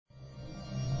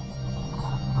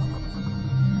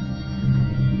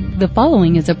The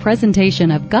following is a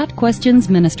presentation of Got Questions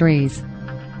Ministries.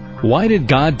 Why did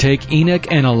God take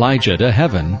Enoch and Elijah to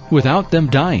heaven without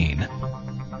them dying?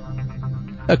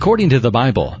 According to the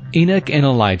Bible, Enoch and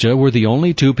Elijah were the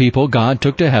only two people God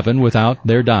took to heaven without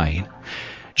their dying.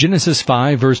 Genesis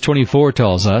 5 verse 24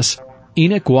 tells us,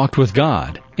 Enoch walked with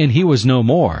God, and he was no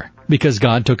more, because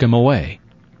God took him away.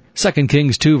 2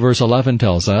 Kings 2 verse 11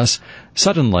 tells us,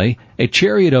 Suddenly a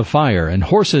chariot of fire and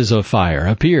horses of fire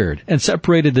appeared and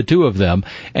separated the two of them,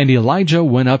 and Elijah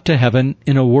went up to heaven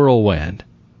in a whirlwind.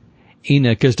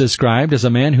 Enoch is described as a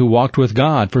man who walked with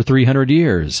God for 300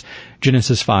 years.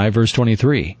 Genesis 5 verse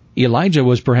 23. Elijah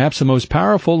was perhaps the most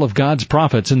powerful of God's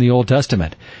prophets in the Old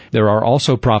Testament. There are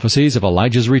also prophecies of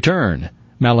Elijah's return.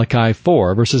 Malachi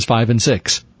 4 verses 5 and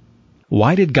 6.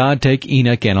 Why did God take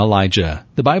Enoch and Elijah?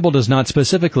 The Bible does not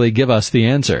specifically give us the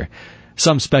answer.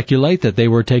 Some speculate that they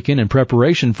were taken in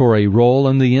preparation for a role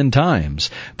in the end times,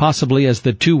 possibly as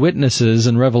the two witnesses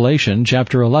in Revelation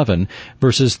chapter 11,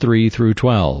 verses 3 through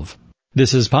 12.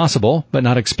 This is possible, but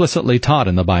not explicitly taught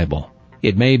in the Bible.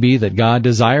 It may be that God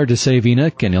desired to save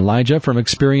Enoch and Elijah from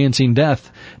experiencing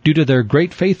death due to their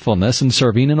great faithfulness in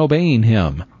serving and obeying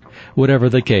Him. Whatever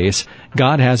the case,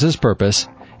 God has His purpose,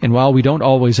 and while we don't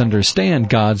always understand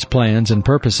God's plans and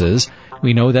purposes,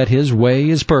 we know that His way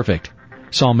is perfect.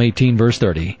 Psalm 18 verse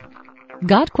 30.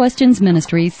 Got Questions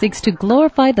Ministries seeks to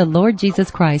glorify the Lord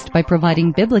Jesus Christ by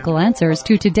providing biblical answers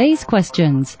to today's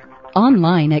questions.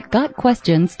 Online at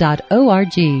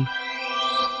gotquestions.org.